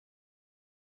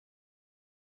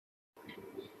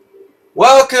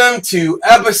Welcome to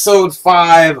episode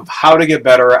 5 of How to Get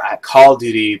Better at Call of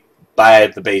Duty by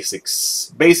the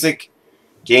Basics. Basic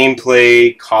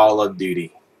gameplay Call of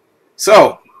Duty.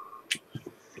 So,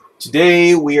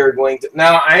 today we are going to...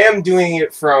 Now, I am doing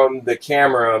it from the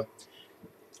camera.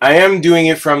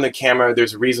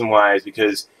 There's a reason why. Is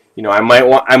because, you know,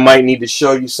 I might need to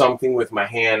show you something with my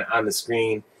hand on the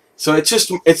screen. So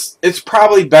it's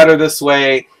probably better this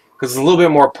way, because it's a little bit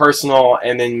more personal,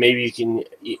 and then maybe you can,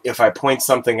 if I point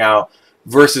something out,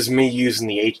 versus me using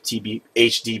the HD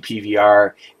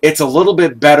PVR, it's a little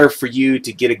bit better for you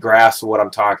to get a grasp of what I'm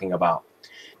talking about.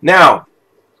 Now,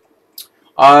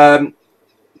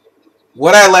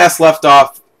 what I last left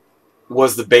off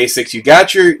was the basics.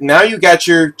 Now you got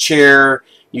your chair,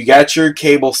 you got your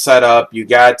cable set up, you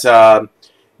got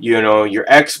you know, your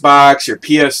Xbox, your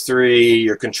PS3,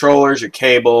 your controllers, your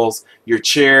cables, your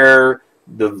chair,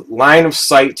 the line of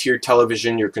sight to your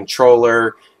television, your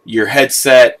controller, your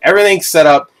headset, everything's set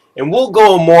up, and we'll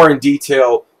go more in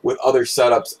detail with other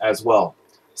setups as well.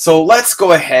 So let's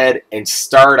go ahead and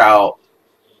start out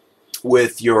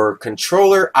with your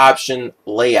controller option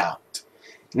layout.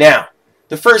 Now,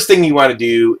 the first thing you want to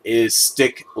do is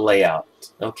stick layout.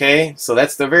 Okay, so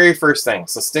that's the very first thing.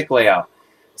 So stick layout.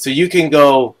 So you can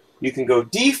go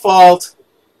default,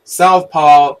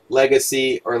 Southpaw,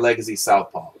 Legacy, or Legacy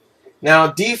Southpaw. Now,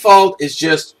 default is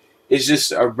just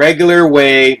a regular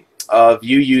way of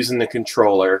you using the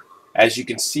controller, as you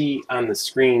can see on the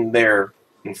screen there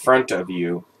in front of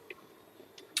you.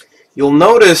 You'll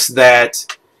notice that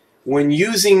when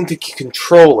using the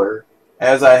controller,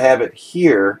 as I have it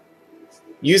here,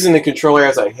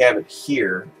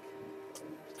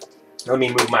 let me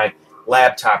move my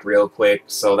laptop real quick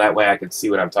so that way I can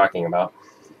see what I'm talking about.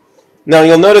 Now,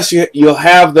 you'll notice you'll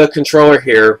have the controller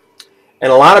here.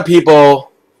 And a lot of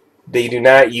people, they do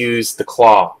not use the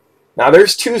claw. Now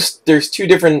there's two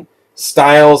different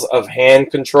styles of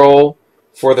hand control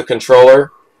for the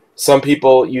controller. Some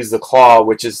people use the claw,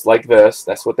 which is like this.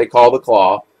 That's what they call the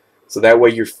claw. So that way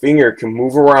your finger can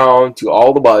move around to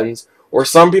all the buttons. Or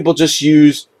some people just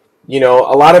use, you know,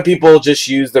 a lot of people just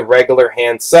use the regular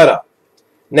hand setup.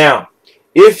 Now,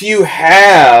 if you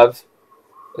have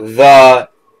the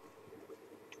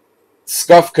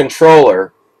SCUF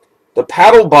controller, the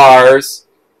paddle bars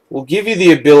will give you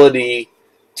the ability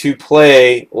to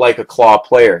play like a claw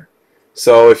player.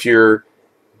 So if you're,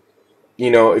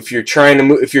 you know, if you're trying to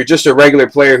move, if you're just a regular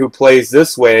player who plays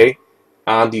this way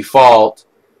on default,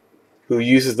 who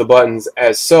uses the buttons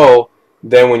as so,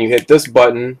 then when you hit this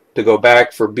button to go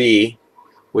back for B,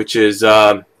 which is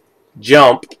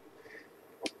jump,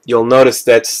 you'll notice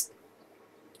that's,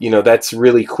 you know, that's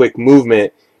really quick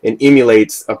movement and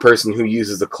emulates a person who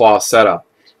uses the claw setup.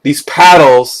 These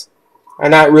paddles are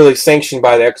not really sanctioned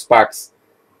by the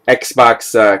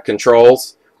Xbox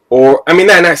controls, or I mean,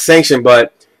 not sanctioned,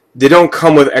 but they don't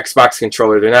come with Xbox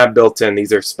controller. They're not built in.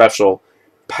 These are special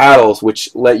paddles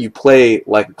which let you play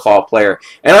like a claw player.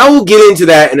 And I will get into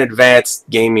that in advanced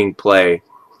gameplay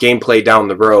down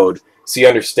the road, so you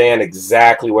understand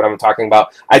exactly what I'm talking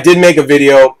about. I did make a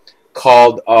video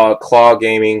called Claw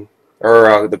Gaming,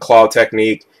 or the Claw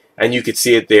Technique, and you could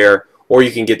see it there. Or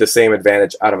you can get the same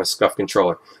advantage out of a SCUF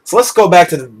controller. So let's go back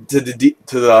to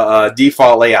the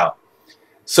default layout.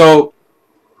 So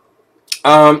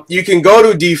you can go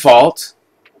to default,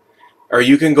 or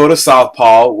you can go to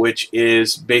Southpaw, which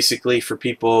is basically for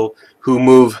people who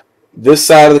move this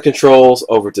side of the controls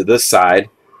over to this side.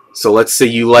 So let's say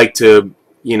you like to,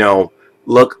 you know,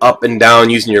 look up and down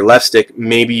using your left stick.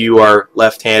 Maybe you are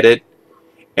left-handed,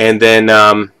 and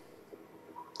then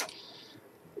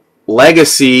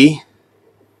Legacy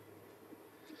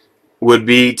would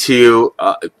be to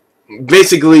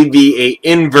basically be a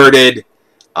inverted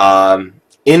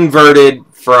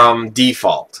from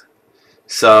default.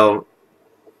 So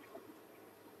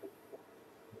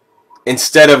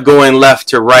instead of going left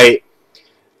to right,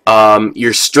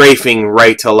 you're strafing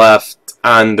right to left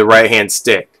on the right hand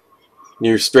stick.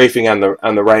 You're strafing on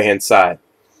the right hand side.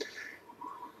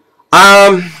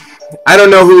 I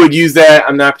don't know who would use that.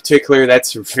 I'm not particular.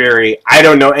 I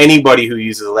don't know anybody who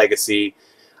uses Legacy.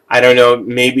 I don't know,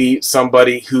 maybe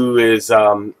somebody who is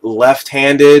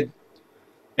left-handed,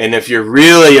 and if you're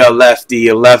really a lefty,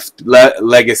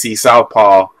 Legacy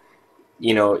Southpaw,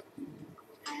 you know,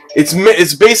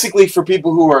 it's basically for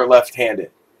people who are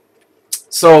left-handed.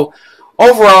 So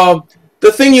overall,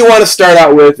 the thing you want to start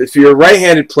out with, if you're a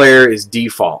right-handed player, is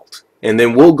default, and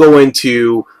then we'll go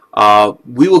into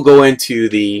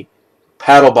the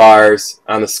paddle bars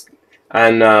on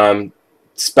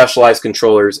specialized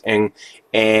controllers and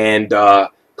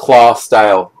claw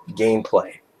style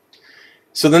gameplay.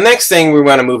 So the next thing we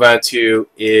want to move on to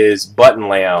is button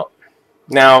layout.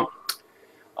 Now,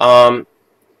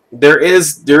 there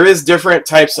is different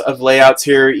types of layouts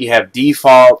here. You have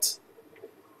default,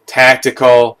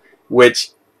 tactical,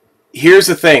 which, here's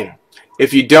the thing.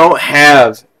 If you don't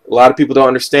have, a lot of people don't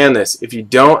understand this, if you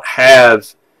don't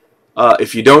have,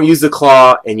 if you don't use the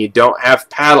claw and you don't have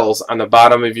paddles on the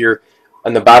bottom of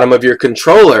your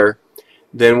controller,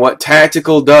 then what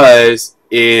tactical does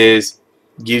is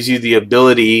gives you the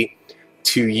ability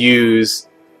to use,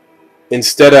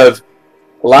 instead of,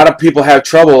 a lot of people have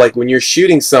trouble, like when you're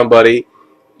shooting somebody,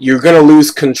 you're going to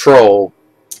lose control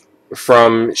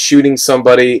from shooting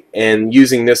somebody and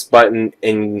using this button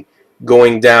and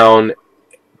going down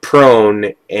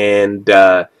prone and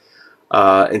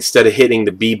instead of hitting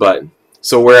the B button.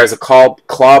 So whereas a claw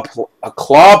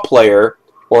player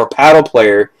or a paddle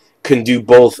player can do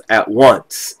both at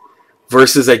once,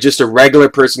 versus just a regular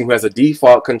person who has a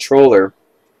default controller,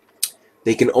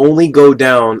 they can only go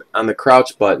down on the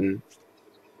crouch button,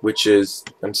 which is,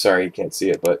 I'm sorry you can't see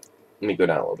it, but let me go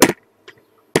down a little bit.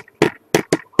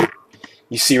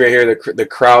 You see right here the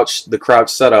crouch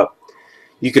setup.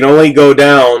 You can only go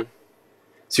down,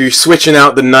 so you're switching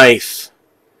out the knife,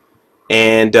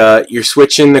 and you're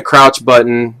switching the crouch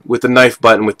button with the knife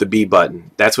button with the B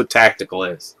button. That's what tactical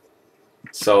is.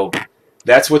 So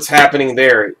that's what's happening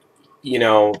there. You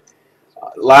know,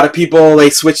 a lot of people,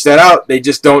 they switch that out. They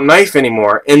just don't knife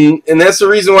anymore, and that's the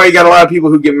reason why you got a lot of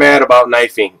people who get mad about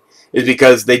knifing, is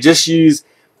because they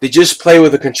just play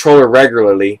with a controller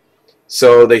regularly,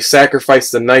 so they sacrifice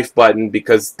the knife button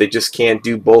because they just can't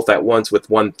do both at once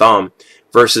with one thumb,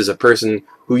 versus a person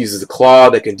who uses a claw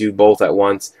that can do both at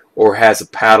once, or has a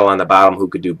paddle on the bottom who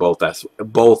could do both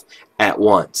at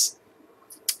once.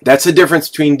 That's the difference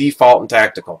between default and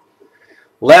tactical.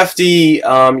 Lefty,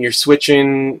 you're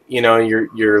switching, you know,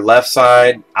 your left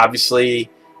side, obviously,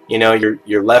 you know,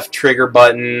 your left trigger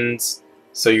buttons,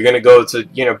 so you're going to go to,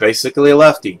 you know, basically a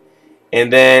lefty.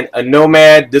 And then a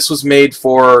Nomad, this was made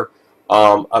for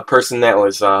a person that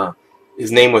was,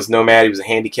 his name was Nomad, he was a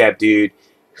handicapped dude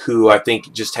who I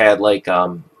think just had, like,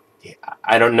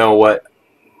 I don't know what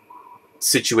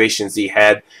situations he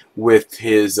had with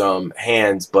his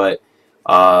hands, but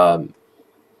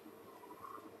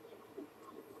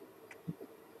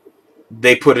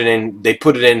they put it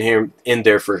in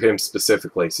there for him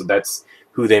specifically, so that's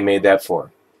who they made that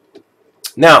for.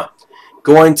 Now,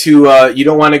 going to you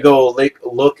don't want to go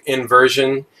look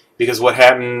inversion, because what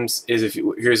happens is, if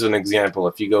you, here's an example,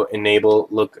 if you go enable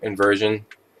look inversion,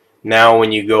 now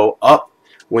when you go up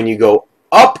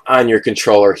on your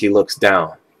controller, he looks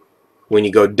down. When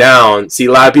you go down, see,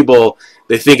 a lot of people,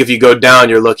 they think if you go down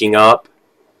you're looking up,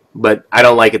 but I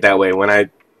don't like it that way. When I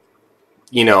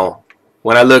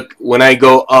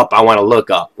go up, I want to look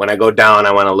up. When I go down,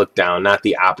 I want to look down, not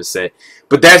the opposite.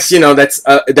 But that's, you know, that's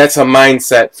a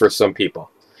mindset for some people.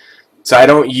 So I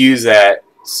don't use that.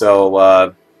 So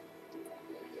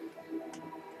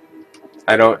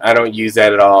I don't use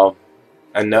that at all.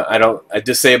 I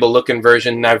disable look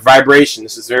inversion. Now vibration.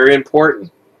 This is very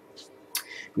important.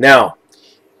 Now,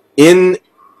 in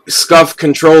SCUF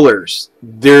controllers,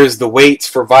 there's the weights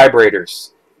for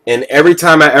vibrators. And every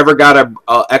time I ever got a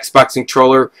Xbox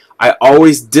controller, I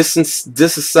always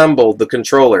disassembled the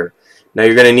controller. Now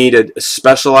you're going to need a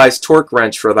specialized torque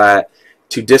wrench for that.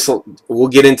 We'll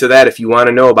get into that. If you want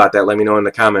to know about that, let me know in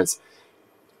the comments.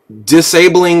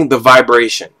 Disabling the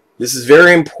vibration. This is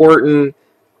very important,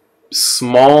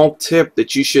 small tip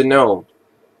that you should know.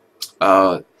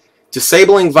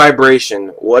 Disabling vibration,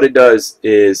 what it does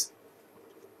is,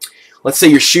 let's say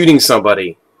you're shooting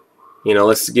somebody. You know,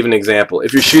 let's give an example.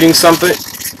 If you're shooting something,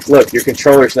 look, your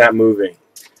controller's not moving.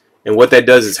 And what that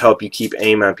does is help you keep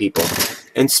aim on people.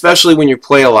 And especially when you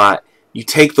play a lot, you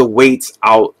take the weights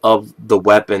out of the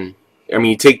weapon. I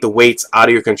mean, you take the weights out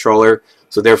of your controller,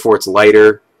 so therefore it's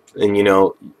lighter, and, you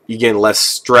know, you get less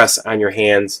stress on your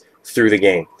hands through the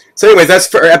game. So anyways, that's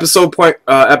for episode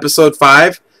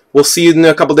 5. We'll see you in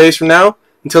a couple days from now.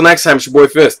 Until next time, it's your boy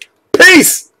Fist.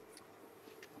 Peace!